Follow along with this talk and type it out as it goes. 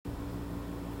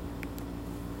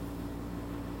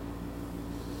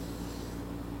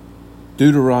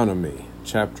Deuteronomy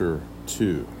chapter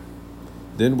 2.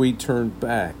 Then we turned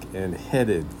back and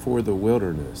headed for the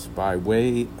wilderness by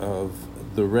way of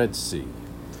the Red Sea,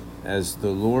 as the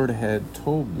Lord had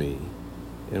told me,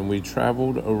 and we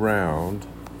traveled around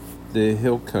the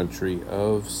hill country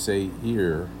of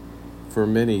Seir for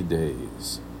many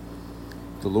days.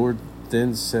 The Lord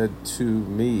then said to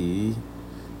me,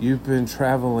 "You've been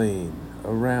traveling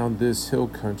around this hill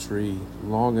country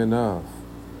long enough.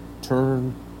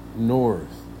 Turn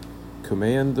north,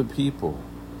 command the people.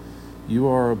 You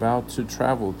are about to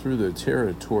travel through the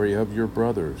territory of your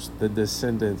brothers, the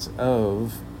descendants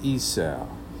of Esau,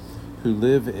 who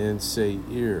live in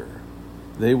Seir.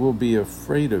 They will be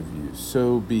afraid of you,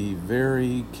 so be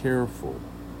very careful.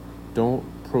 Don't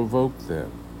provoke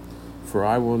them, for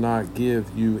I will not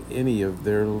give you any of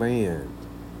their land,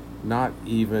 not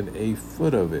even a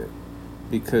foot of it,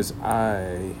 because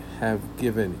I have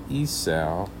given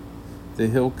Esau the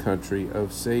hill country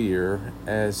of Seir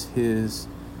as his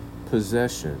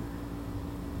possession.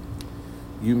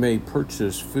 You may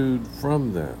purchase food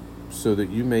from them, so that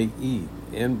you may eat,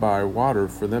 and buy water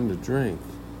for them to drink.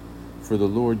 For the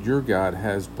Lord your God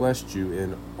has blessed you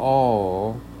in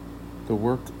all the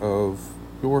work of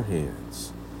your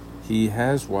hands. He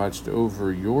has watched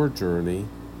over your journey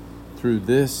through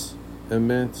this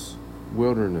immense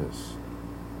wilderness.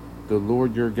 The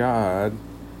Lord your God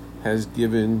has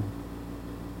been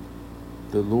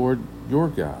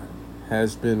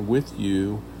with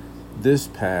you this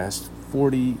past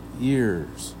 40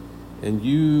 years, and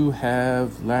you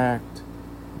have lacked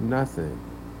nothing."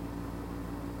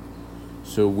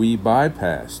 So we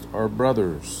bypassed our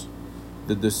brothers,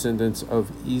 the descendants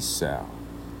of Esau,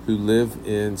 who live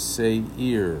in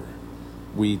Seir.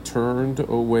 We turned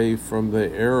away from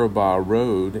the Arabah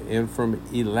road and from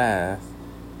Elath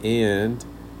and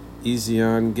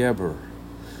Ezion-Geber.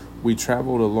 We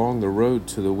traveled along the road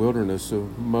to the wilderness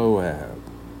of Moab.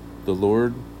 The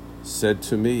Lord said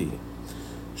to me,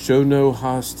 "Show no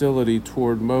hostility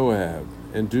toward Moab,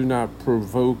 and do not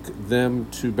provoke them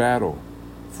to battle,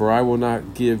 for I will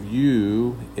not give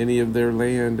you any of their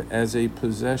land as a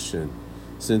possession,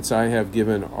 since I have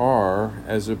given Ar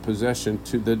as a possession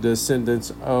to the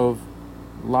descendants of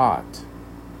Lot."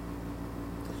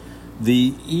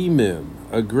 The Emim,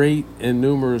 a great and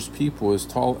numerous people as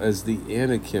tall as the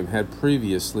Anakim, had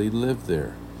previously lived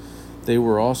there. They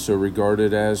were also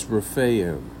regarded as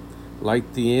Rephaim,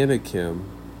 like the Anakim,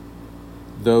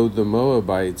 though the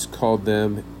Moabites called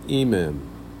them Emim.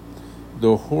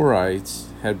 The Horites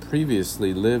had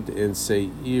previously lived in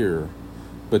Seir,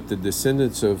 but the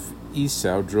descendants of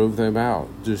Esau drove them out,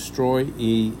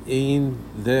 destroying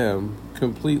them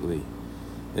completely,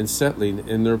 and settling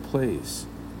in their place,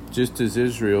 just as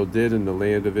Israel did in the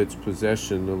land of its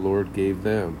possession the Lord gave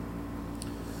them.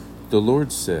 The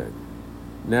Lord said,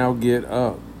 "Now get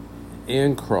up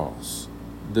and cross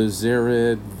the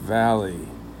Zered Valley."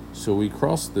 So we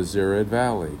crossed the Zered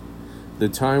Valley. The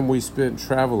time we spent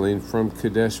traveling from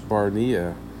Kadesh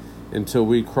Barnea until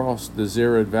we crossed the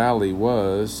Zered Valley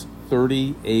was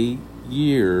 38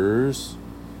 years,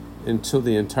 until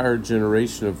the entire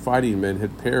generation of fighting men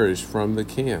had perished from the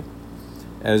camp,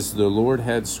 as the Lord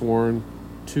had sworn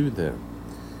to them.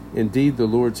 Indeed, the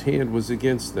Lord's hand was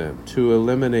against them, to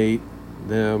eliminate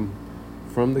them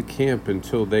from the camp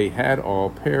until they had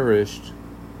all perished.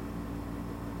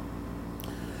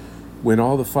 When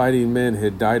all the fighting men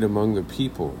had died among the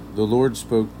people, the Lord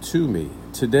spoke to me,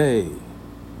 Today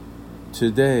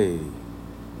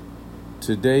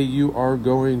you are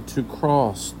going to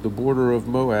cross the border of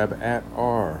Moab at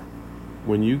Ar.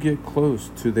 When you get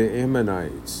close to the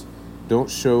Ammonites, don't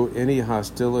show any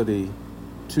hostility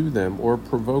to them or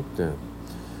provoke them,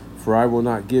 for I will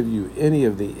not give you any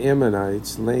of the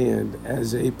Ammonites' land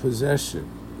as a possession.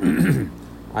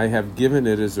 I have given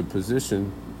it as a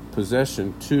possession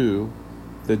to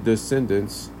the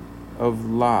descendants of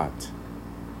Lot.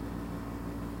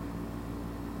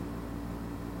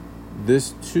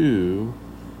 This too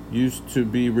used to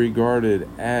be regarded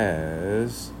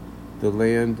as the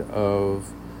land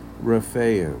of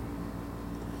Rephaim.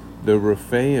 The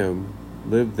Rephaim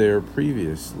lived there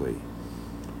previously,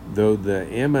 though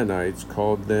the Ammonites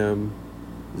called them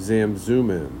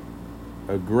Zamzummim,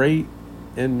 a great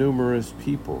and numerous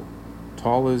people,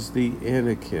 tall as the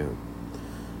Anakim.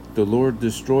 The Lord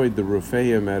destroyed the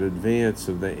Rephaim at advance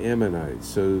of the Ammonites,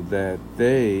 so that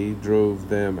they drove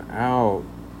them out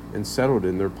and settled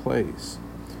in their place.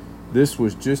 This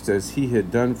was just as he had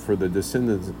done for the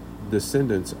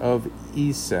descendants of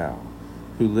Esau,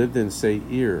 who lived in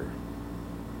Seir.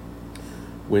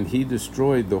 When he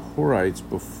destroyed the Horites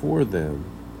before them,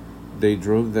 They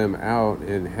drove them out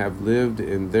and have lived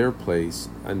in their place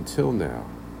until now.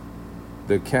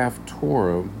 The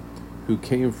Caphtorim, who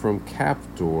came from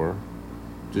Caphtor,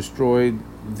 destroyed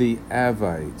the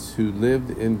Avites, who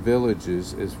lived in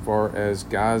villages as far as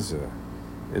Gaza,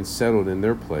 and settled in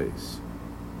their place.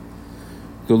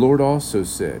 The Lord also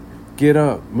said, "Get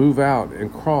up, move out,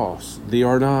 and cross the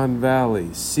Arnon Valley.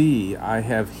 See, I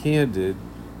have handed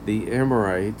the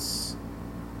Amorites,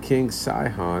 King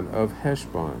Sihon of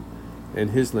Heshbon,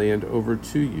 and his land over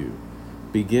to you.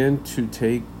 Begin to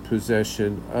take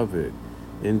possession of it.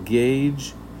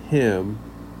 Engage him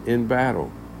in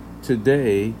battle.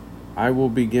 Today I will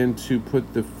begin to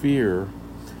put the fear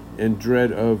and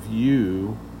dread of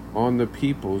you on the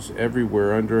peoples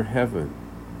everywhere under heaven.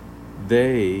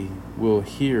 They will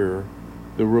hear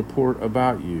the report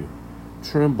about you,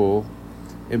 tremble,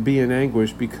 and be in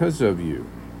anguish because of you."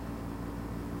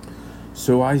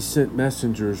 So I sent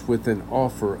messengers with an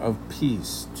offer of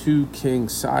peace to King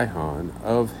Sihon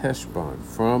of Heshbon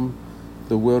from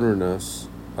the wilderness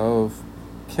of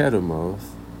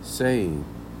Kedemoth, saying,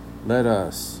 "Let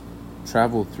us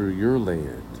travel through your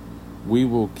land. We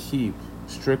will keep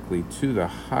strictly to the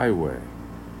highway.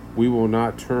 We will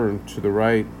not turn to the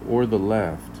right or the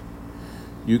left.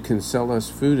 You can sell us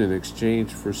food in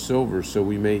exchange for silver so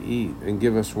we may eat, and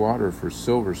give us water for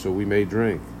silver so we may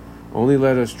drink. Only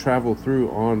let us travel through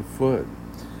on foot,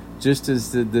 just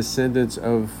as the descendants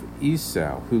of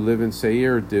Esau who live in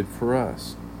Seir did for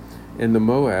us, and the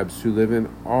Moabs who live in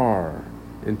Ar,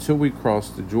 until we cross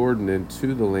the Jordan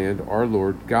into the land our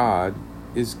Lord God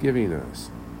is giving us."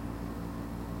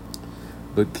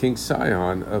 But King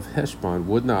Sihon of Heshbon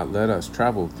would not let us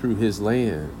travel through his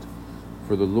land,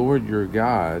 for the Lord your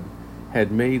God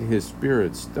had made his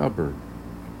spirit stubborn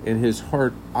and his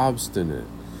heart obstinate,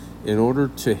 in order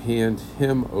to hand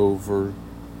him over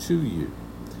to you,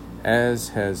 as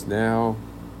has now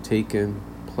taken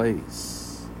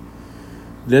place.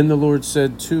 Then the Lord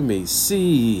said to me,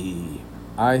 "See,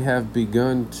 I have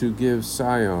begun to give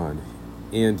Sihon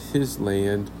and his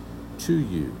land to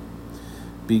you.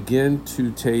 Begin to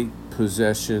take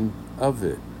possession of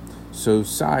it." So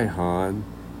Sihon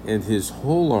and his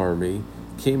whole army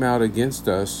came out against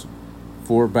us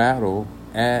for battle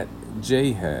at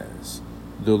Jahaz.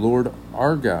 The Lord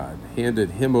our God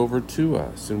handed him over to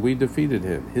us, and we defeated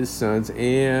him, his sons,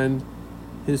 and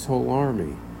his whole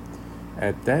army.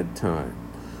 At that time,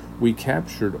 we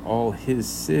captured all his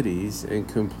cities and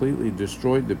completely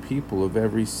destroyed the people of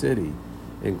every city,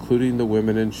 including the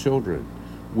women and children.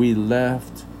 We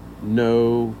left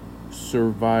no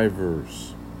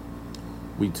survivors.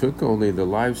 We took only the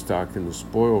livestock and the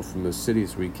spoil from the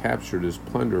cities we captured as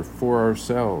plunder for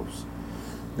ourselves.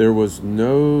 There was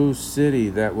no city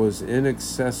that was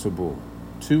inaccessible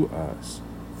to us,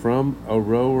 from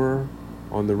Aroer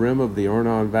on the rim of the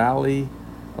Arnon Valley,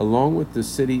 along with the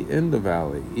city in the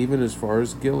valley, even as far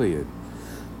as Gilead.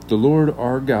 The Lord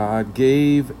our God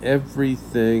gave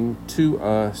everything to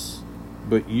us,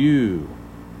 but you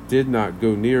did not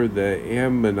go near the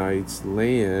Ammonites'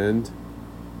 land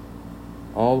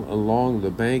all along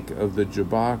the bank of the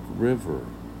Jabbok River,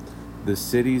 the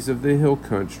cities of the hill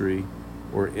country,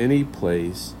 or any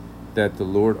place that the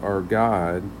Lord our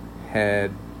God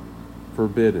had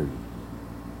forbidden.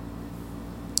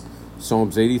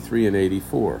 Psalms 83 and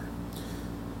 84.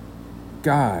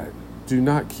 God, do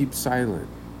not keep silent.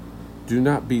 Do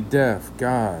not be deaf,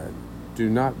 God. Do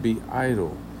not be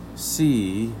idle.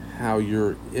 See how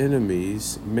your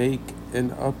enemies make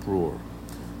an uproar.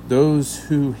 Those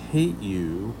who hate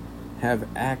you have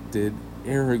acted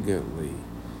arrogantly.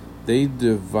 They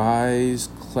devise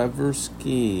clever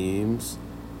schemes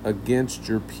against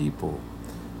your people.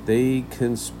 They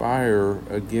conspire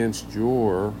against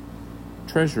your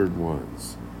treasured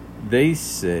ones. They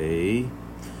say,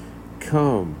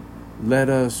 "Come, let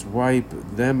us wipe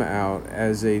them out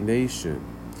as a nation,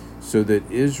 so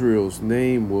that Israel's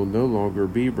name will no longer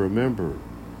be remembered.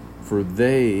 For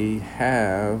they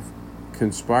have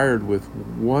conspired with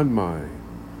one mind.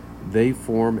 They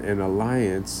form an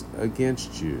alliance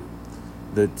against you.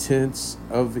 The tents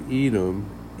of Edom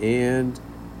and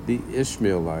the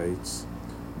Ishmaelites,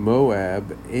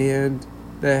 Moab and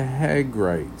the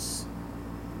Hagrites,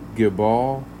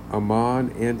 Gebal,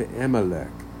 Ammon, and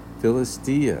Amalek,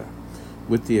 Philistia,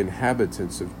 with the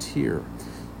inhabitants of Tyre.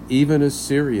 Even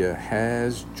Assyria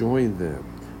has joined them.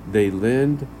 They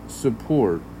lend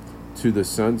support to the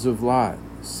sons of Lot,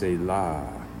 Selah.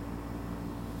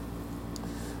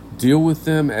 Deal with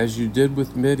them as you did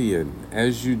with Midian,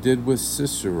 as you did with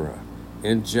Sisera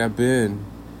and Jabin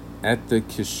at the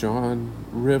Kishon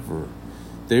River.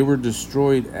 They were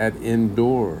destroyed at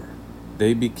Endor.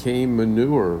 They became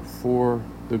manure for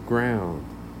the ground.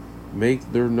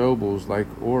 Make their nobles like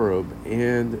Oreb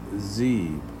and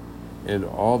Zeb, and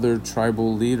all their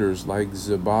tribal leaders like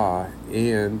Zebah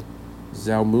and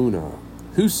Zalmunna,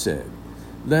 who said,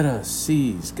 let us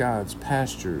seize God's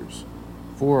pastures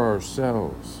for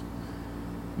ourselves.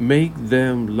 Make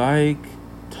them like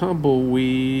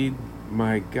tumbleweed,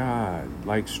 my God,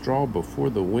 like straw before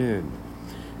the wind.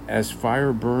 As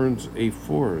fire burns a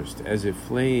forest, as a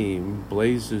flame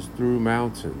blazes through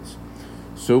mountains,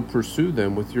 so pursue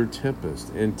them with your tempest,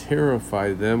 and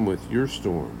terrify them with your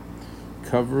storm.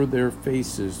 Cover their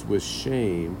faces with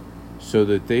shame, so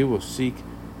that they will seek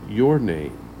your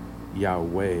name,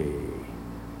 Yahweh.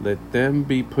 Let them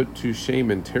be put to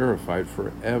shame and terrified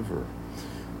forever.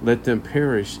 Let them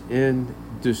perish in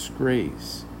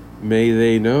disgrace. May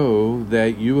they know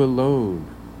that you alone,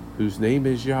 whose name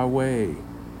is Yahweh,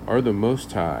 are the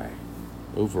Most High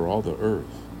over all the earth.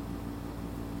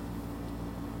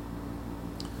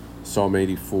 Psalm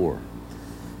 84.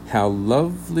 How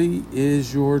lovely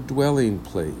is your dwelling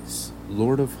place,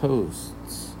 Lord of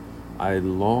hosts. I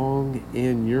long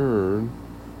and yearn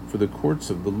for the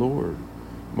courts of the Lord.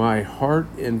 My heart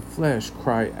and flesh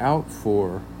cry out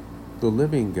for the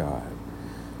living God.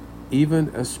 Even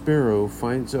a sparrow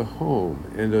finds a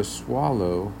home, and a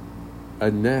swallow a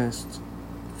nest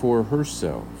for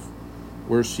herself,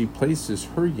 where she places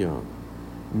her young,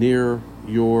 near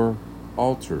your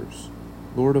altars,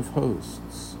 Lord of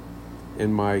hosts,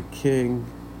 and my King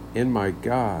and my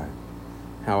God.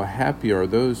 How happy are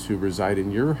those who reside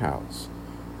in your house,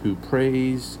 who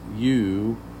praise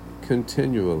you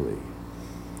continually.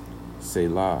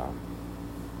 Selah.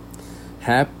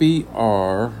 Happy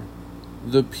are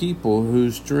the people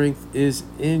whose strength is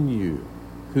in you,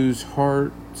 whose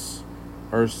hearts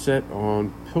are set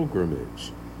on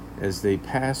pilgrimage, as they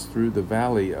pass through the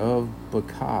valley of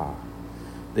Baca.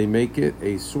 They make it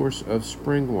a source of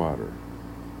spring water.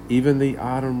 Even the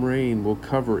autumn rain will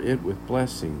cover it with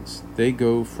blessings. They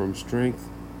go from strength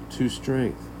to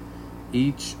strength.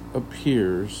 Each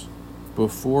appears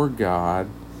before God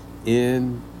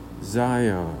in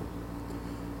Zion.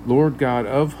 Lord God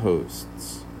of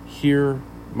hosts, hear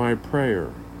my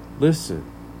prayer. Listen,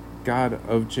 God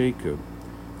of Jacob.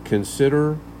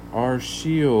 Consider our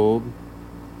shield,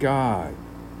 God.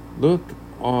 Look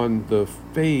on the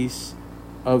face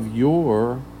of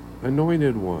your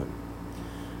anointed one.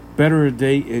 Better a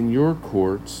day in your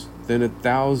courts than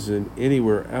 1,000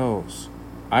 anywhere else.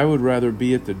 I would rather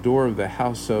be at the door of the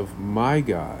house of my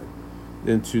God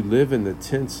than to live in the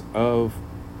tents of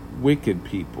wicked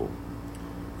people.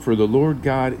 For the Lord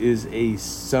God is a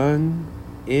sun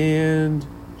and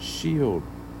shield.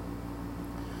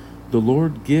 The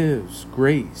Lord gives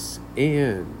grace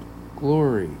and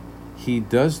glory. He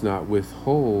does not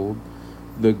withhold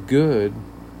the good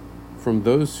from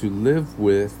those who live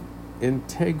with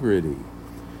integrity.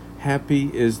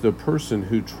 Happy is the person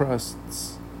who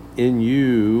trusts in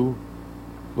you,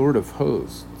 Lord of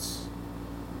hosts.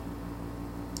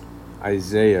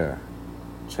 Isaiah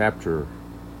chapter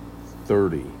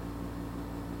 30.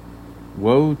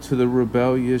 Woe to the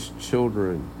rebellious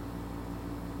children.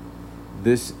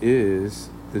 This is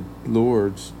the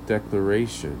Lord's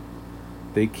declaration.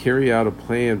 They carry out a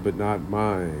plan, but not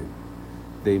mine.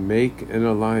 They make an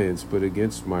alliance, but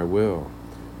against my will,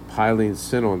 piling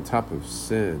sin on top of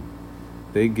sin.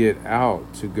 They get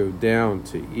out to go down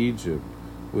to Egypt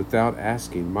without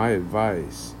asking my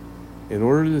advice, in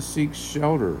order to seek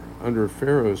shelter under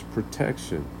Pharaoh's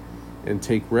protection and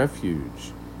take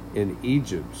refuge in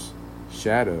Egypt's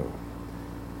shadow.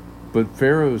 But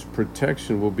Pharaoh's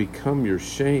protection will become your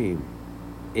shame,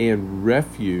 and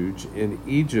refuge in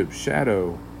Egypt's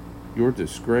shadow your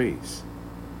disgrace.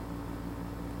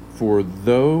 For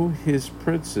though his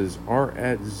princes are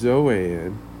at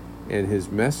Zoan, and his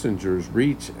messengers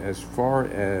reach as far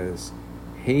as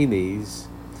Hanes,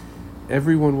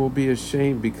 everyone will be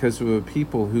ashamed because of a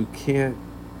people who can't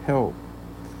help.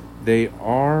 They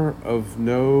are of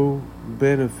no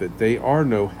benefit. They are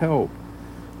no help.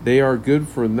 They are good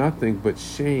for nothing but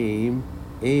shame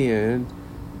and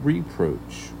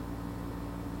reproach.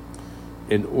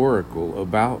 An oracle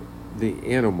about the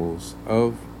animals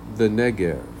of the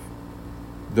Negev.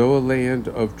 Though a land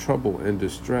of trouble and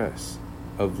distress,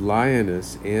 of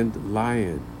lioness and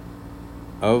lion,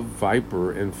 of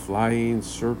viper and flying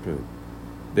serpent,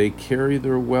 they carry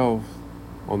their wealth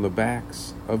on the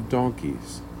backs of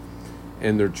donkeys,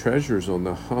 and their treasures on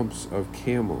the humps of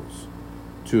camels.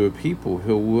 To a people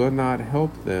who will not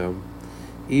help them,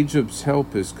 Egypt's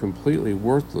help is completely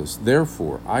worthless.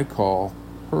 Therefore, I call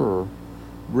her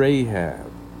Rahab,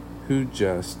 who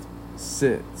just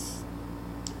sits.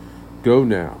 Go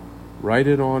now, write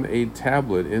it on a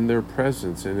tablet in their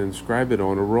presence and inscribe it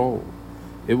on a roll.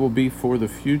 It will be for the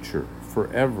future,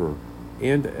 forever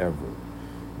and ever.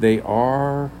 They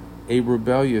are a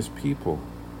rebellious people,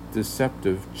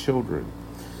 deceptive children,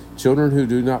 children who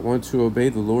do not want to obey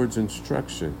the Lord's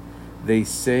instruction. They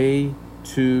say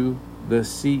to the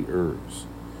seers,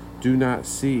 do not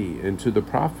see, and to the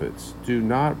prophets, do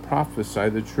not prophesy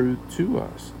the truth to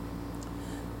us.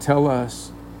 Tell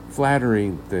us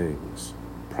flattering things,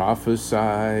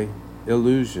 prophesy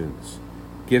illusions.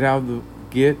 Get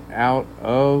out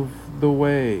of the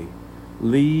way,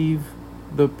 leave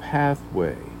the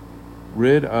pathway.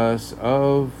 Rid us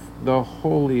of the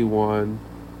Holy One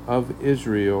of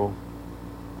Israel.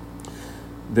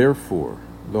 Therefore,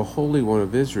 the Holy One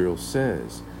of Israel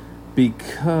says,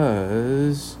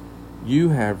 because you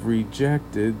have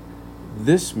rejected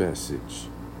this message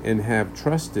and have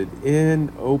trusted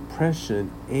in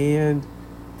oppression and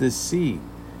deceit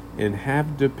and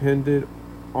have depended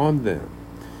on them,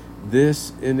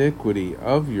 this iniquity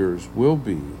of yours will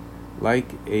be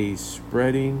like a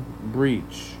spreading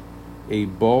breach, a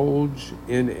bulge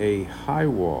in a high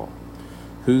wall,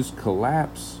 whose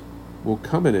collapse will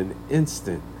come in an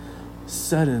instant.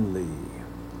 Suddenly,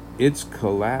 its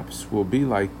collapse will be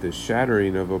like the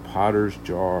shattering of a potter's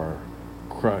jar,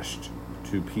 crushed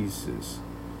to pieces,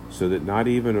 so that not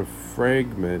even a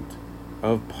fragment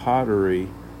of pottery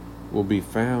will be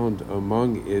found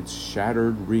among its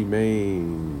shattered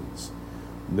remains.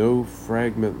 No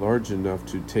fragment large enough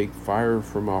to take fire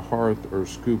from a hearth or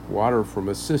scoop water from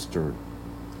a cistern.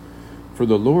 For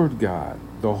the Lord God,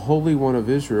 the Holy One of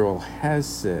Israel, has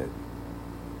said,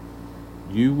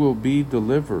 you will be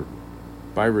delivered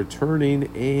by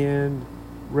returning and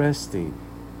resting.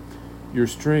 Your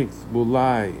strength will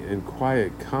lie in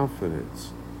quiet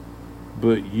confidence,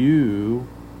 but you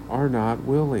are not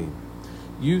willing.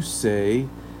 You say,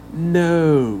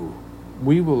 no,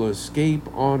 we will escape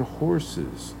on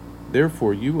horses.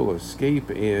 Therefore you will escape,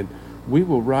 and we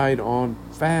will ride on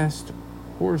fast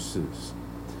horses.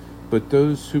 But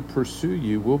those who pursue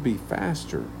you will be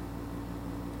faster.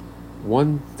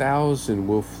 1,000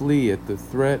 will flee at the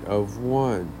threat of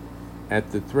one.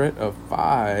 At the threat of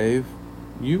 5,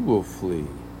 you will flee,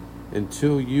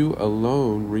 until you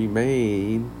alone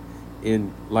remain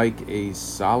in like a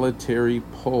solitary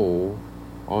pole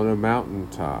on a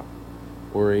mountaintop,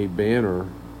 or a banner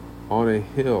on a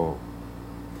hill.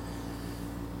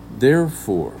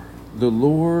 Therefore, the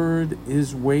Lord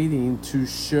is waiting to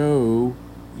show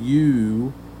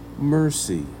you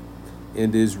mercy,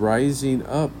 and is rising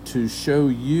up to show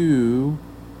you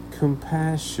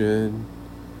compassion,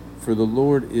 for the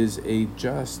Lord is a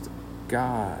just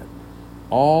God.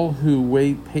 All who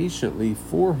wait patiently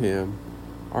for him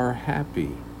are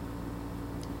happy.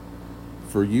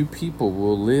 For you people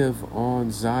will live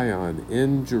on Zion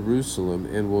in Jerusalem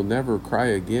and will never cry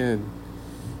again.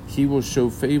 He will show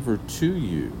favor to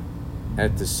you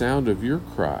at the sound of your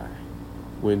cry.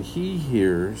 When he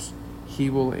hears, he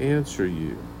will answer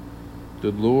you.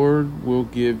 The Lord will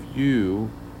give you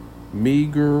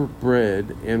meager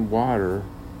bread and water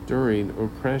during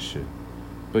oppression,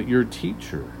 but your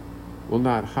teacher will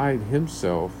not hide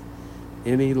himself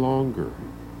any longer.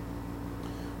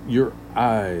 Your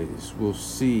eyes will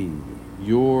see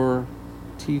your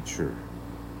teacher,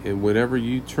 and whenever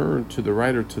you turn to the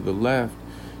right or to the left,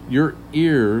 your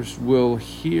ears will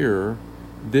hear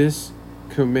this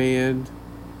command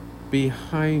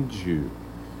behind you.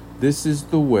 This is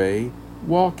the way,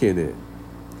 walk in it.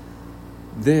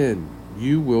 Then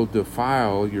you will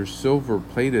defile your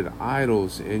silver-plated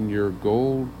idols and your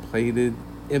gold-plated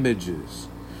images.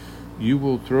 You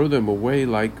will throw them away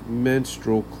like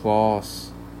menstrual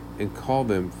cloths and call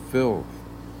them filth.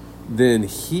 Then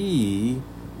he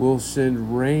will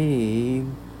send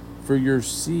rain for your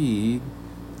seed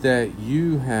that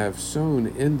you have sown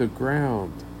in the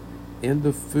ground, and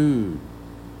the food,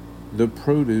 the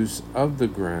produce of the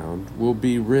ground, will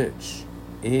be rich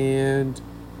and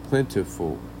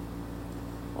plentiful.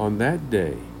 On that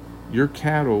day, your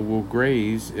cattle will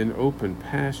graze in open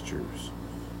pastures.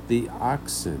 The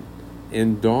oxen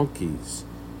and donkeys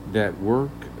that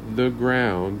work the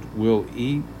ground will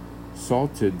eat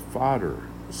salted fodder,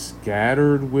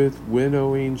 scattered with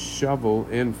winnowing shovel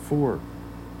and fork.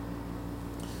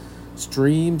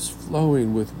 Streams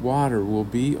flowing with water will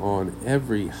be on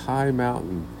every high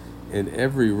mountain and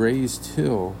every raised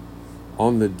hill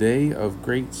on the day of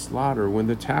great slaughter, when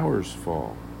the towers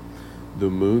fall. The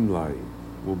moonlight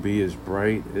will be as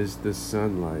bright as the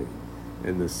sunlight,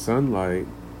 and the sunlight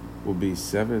will be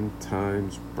 7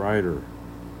 times brighter,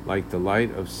 like the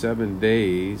light of 7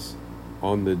 days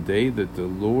on the day that the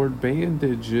Lord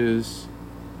bandages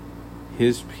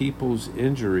his people's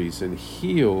injuries and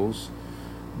heals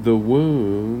the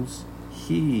wounds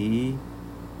he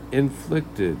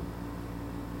inflicted.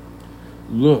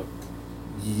 Look,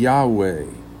 Yahweh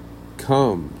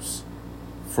comes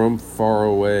from far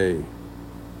away,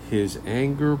 his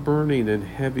anger burning and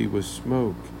heavy with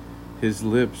smoke. His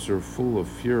lips are full of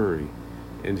fury,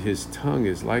 and his tongue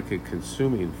is like a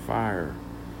consuming fire.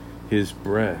 His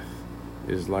breath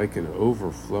is like an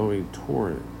overflowing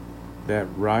torrent that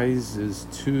rises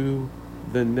to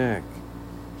the neck.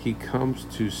 He comes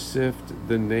to sift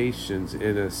the nations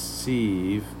in a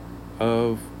sieve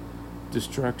of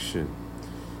destruction,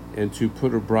 and to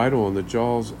put a bridle on the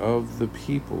jaws of the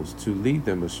peoples, to lead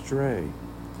them astray.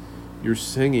 Your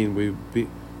singing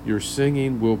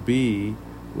will be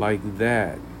like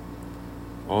that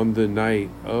on the night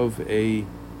of a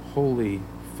holy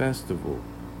festival,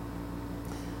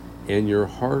 and your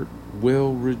heart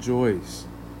will rejoice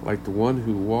like the one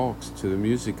who walks to the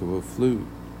music of a flute,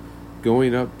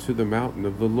 going up to the mountain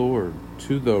of the Lord,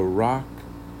 to the rock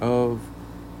of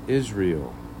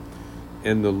Israel.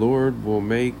 And the Lord will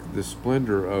make the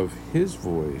splendor of his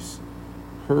voice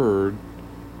heard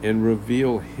and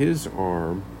reveal his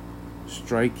arm,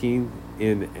 striking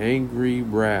in angry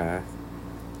wrath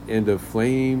and a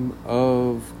flame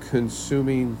of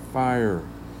consuming fire,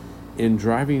 in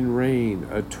driving rain,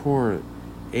 a torrent,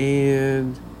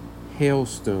 and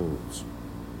hailstones.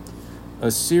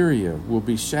 Assyria will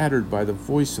be shattered by the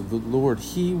voice of the Lord.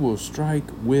 He will strike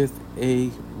with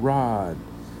a rod.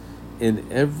 In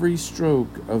every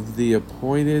stroke of the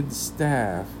appointed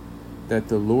staff that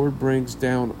the Lord brings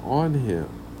down on him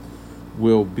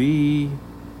will be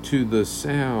to the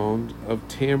sound of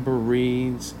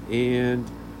tambourines and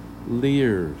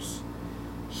lyres.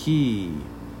 He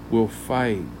will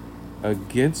fight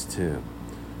against him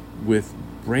with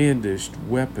brandished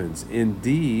weapons.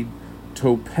 Indeed,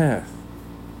 Topeth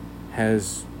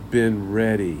has been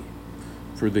ready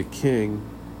for the king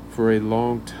for a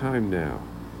long time now.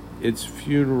 Its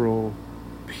funeral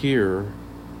pyre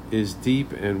is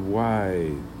deep and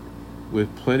wide,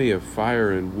 with plenty of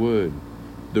fire and wood.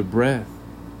 The breath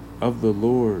of the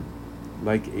Lord,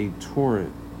 like a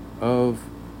torrent of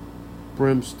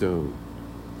brimstone,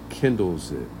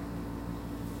 kindles it.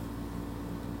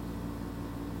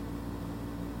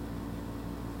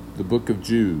 The book of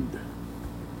Jude.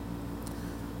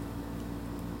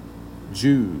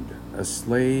 Jude, a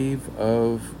slave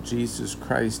of Jesus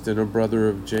Christ and a brother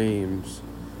of James,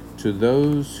 to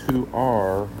those who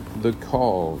are the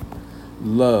called,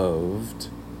 loved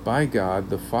by God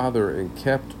the Father, and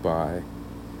kept by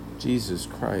Jesus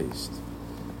Christ.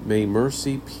 May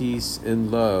mercy, peace,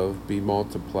 and love be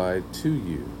multiplied to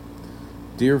you.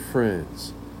 Dear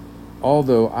friends,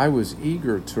 although I was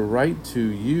eager to write to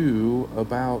you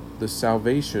about the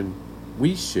salvation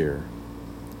we share,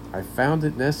 I found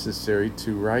it necessary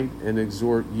to write and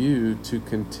exhort you to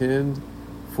contend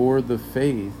for the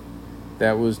faith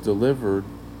that was delivered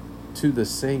to the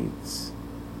saints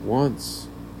once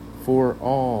for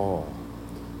all.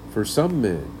 For some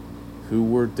men who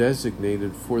were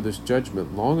designated for this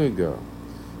judgment long ago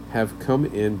have come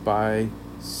in by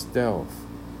stealth.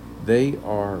 They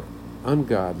are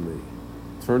ungodly,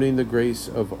 turning the grace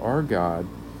of our God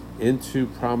into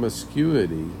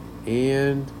promiscuity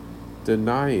and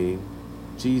denying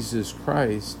Jesus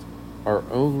Christ, our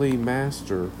only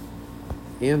Master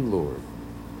and Lord.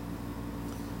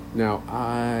 Now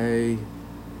I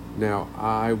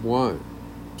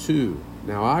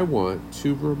want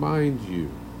to remind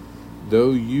you, though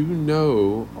you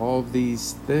know all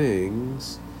these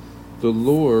things, the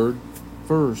Lord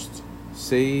first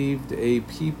saved a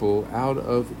people out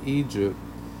of Egypt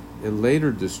and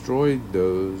later destroyed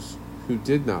those who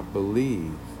did not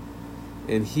believe.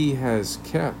 And he has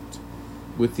kept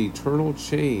with eternal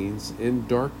chains in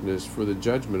darkness for the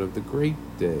judgment of the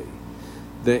great day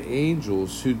the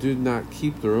angels who did not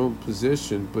keep their own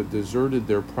position but deserted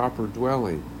their proper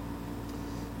dwelling.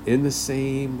 In the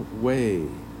same way,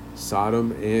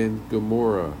 Sodom and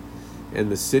Gomorrah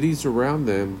and the cities around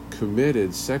them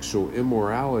committed sexual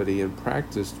immorality and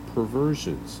practiced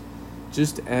perversions,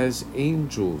 just as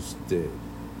angels did,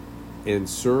 and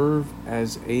serve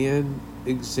as an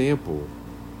example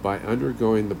by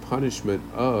undergoing the punishment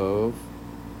of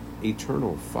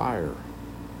eternal fire.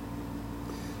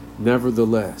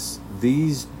 Nevertheless,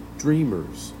 these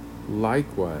dreamers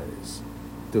likewise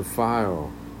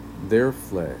defile their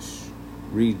flesh,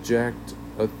 reject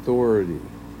authority,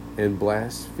 and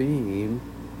blaspheme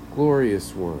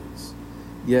glorious ones.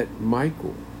 Yet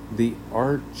Michael, the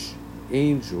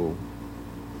archangel,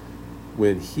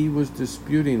 when he was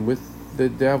disputing with the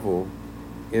devil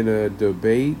in a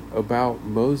debate about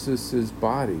Moses'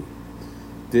 body,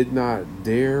 did not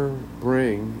dare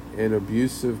bring an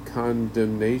abusive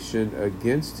condemnation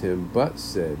against him, but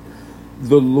said,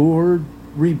 "The Lord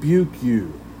rebuke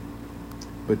you."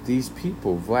 But these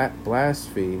people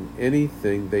blaspheme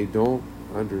anything they don't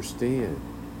understand.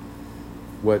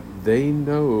 What they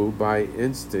know by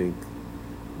instinct,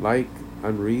 like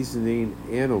unreasoning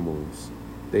animals,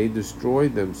 they destroy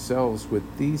themselves with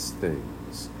these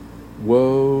things.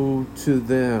 Woe to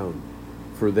them,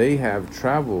 for they have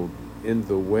traveled in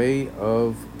the way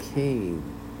of Cain,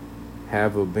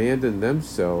 have abandoned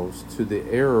themselves to the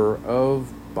error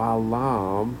of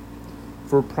Balaam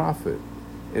for profit,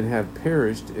 and have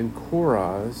perished in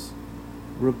Korah's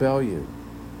rebellion.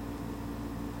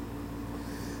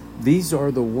 These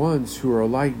are the ones who are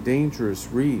like dangerous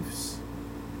reefs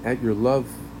at your love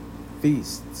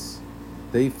feasts.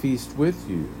 They feast with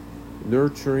you,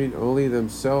 nurturing only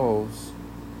themselves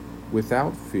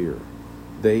without fear.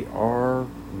 They are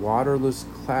waterless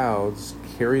clouds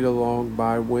carried along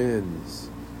by winds,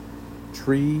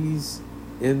 trees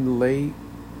in late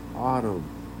autumn,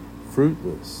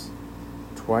 fruitless,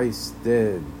 twice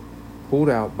dead, pulled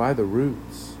out by the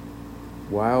roots,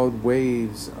 wild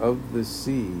waves of the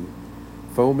sea,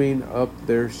 foaming up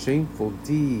their shameful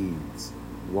deeds,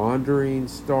 wandering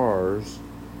stars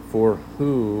for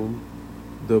whom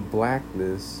the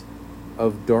blackness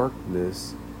of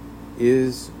darkness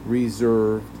is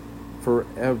reserved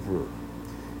forever.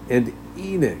 And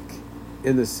Enoch,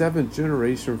 in the 7th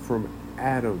generation from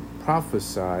Adam,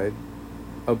 prophesied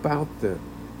about them.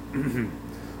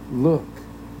 Look,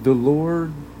 the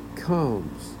Lord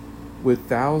comes with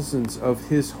thousands of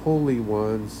his holy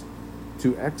ones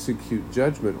to execute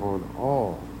judgment on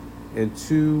all, and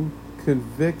to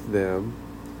convict them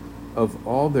of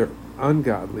all their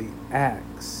ungodly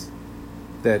acts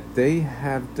that they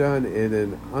have done in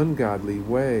an ungodly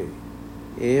way,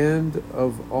 and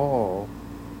of all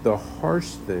the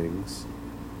harsh things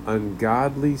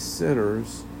ungodly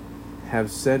sinners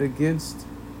have said against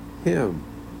him.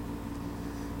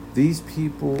 These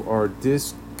people are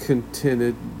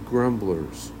discontented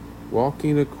grumblers,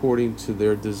 walking according to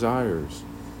their desires.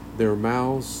 Their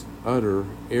mouths utter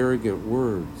arrogant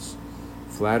words,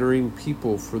 flattering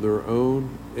people for their own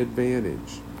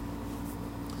advantage.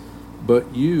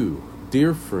 But you,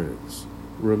 dear friends,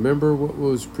 remember what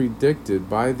was predicted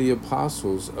by the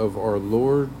apostles of our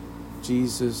Lord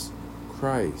Jesus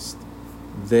Christ.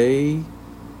 They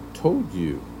told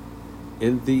you,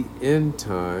 in the end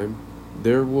time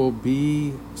there will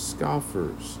be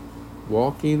scoffers,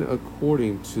 walking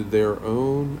according to their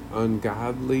own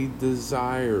ungodly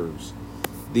desires.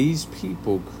 These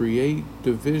people create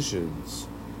divisions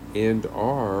and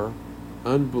are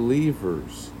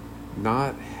unbelievers,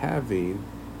 not having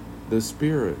the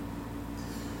Spirit.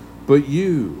 But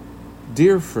you,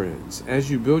 dear friends,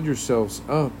 as you build yourselves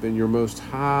up in your most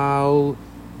high,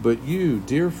 but you,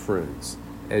 dear friends,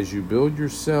 as you build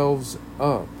yourselves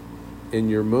up in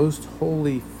your most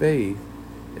holy faith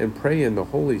and pray in the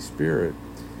Holy Spirit,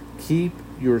 keep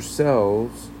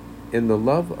yourselves in the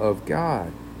love of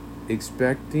God,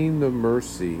 expecting the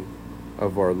mercy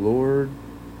of our Lord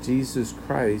Jesus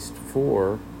Christ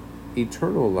for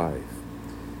eternal life.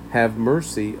 Have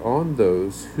mercy on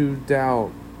those who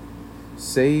doubt.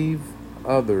 Save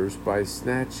others by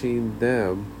snatching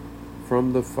them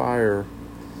from the fire.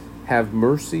 Have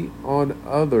mercy on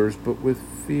others, but with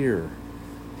fear,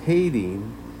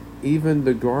 hating even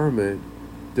the garment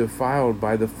defiled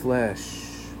by the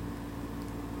flesh.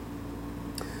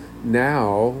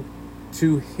 Now,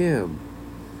 to him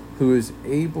who is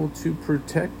able to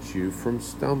protect you from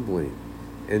stumbling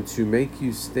and to make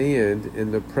you stand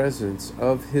in the presence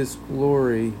of his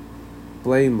glory,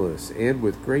 blameless and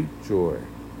with great joy,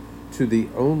 to the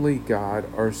only God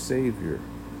our Savior,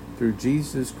 through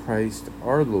Jesus Christ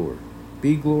our Lord,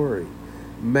 be glory,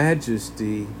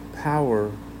 majesty,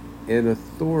 power, and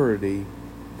authority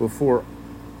before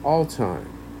all time,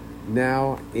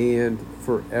 now and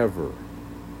forever.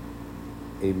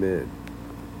 Amen.